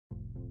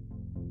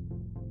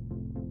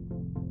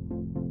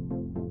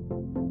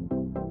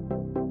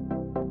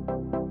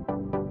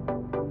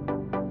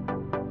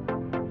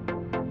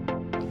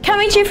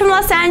Coming to you from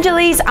Los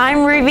Angeles,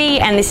 I'm Ruby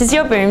and this is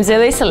your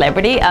Boomzulu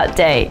Celebrity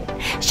Update.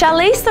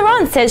 Charlize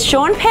Theron says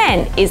Sean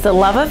Penn is the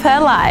love of her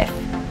life.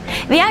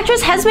 The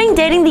actress has been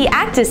dating the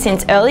actor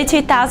since early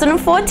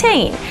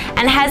 2014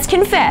 and has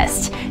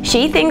confessed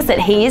she thinks that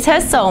he is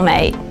her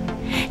soulmate.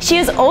 She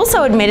has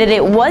also admitted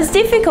it was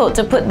difficult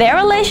to put their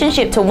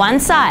relationship to one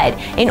side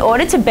in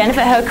order to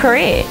benefit her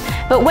career,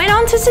 but went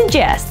on to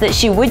suggest that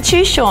she would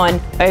choose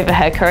Sean over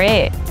her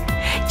career.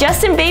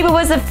 Justin Bieber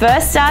was the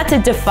first star to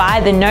defy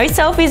the no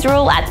selfies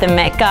rule at the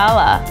Met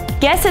Gala.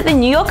 Guests at the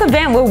New York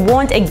event were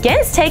warned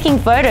against taking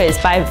photos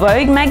by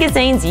Vogue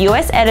magazine's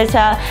US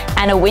editor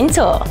Anna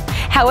Wintour.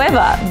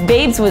 However,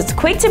 Biebs was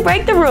quick to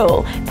break the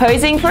rule,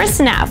 posing for a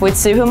snap with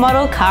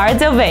supermodel Cara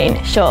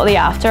Delevingne shortly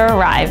after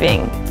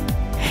arriving.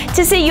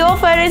 To see your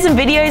photos and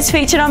videos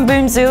featured on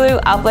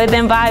Boomzulu, upload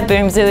them via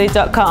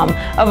boomzulu.com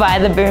or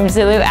via the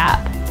Boomzulu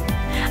app.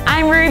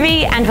 I'm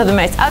Ruby, and for the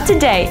most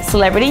up-to-date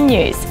celebrity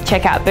news,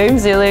 check out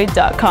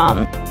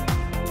boomzulu.com.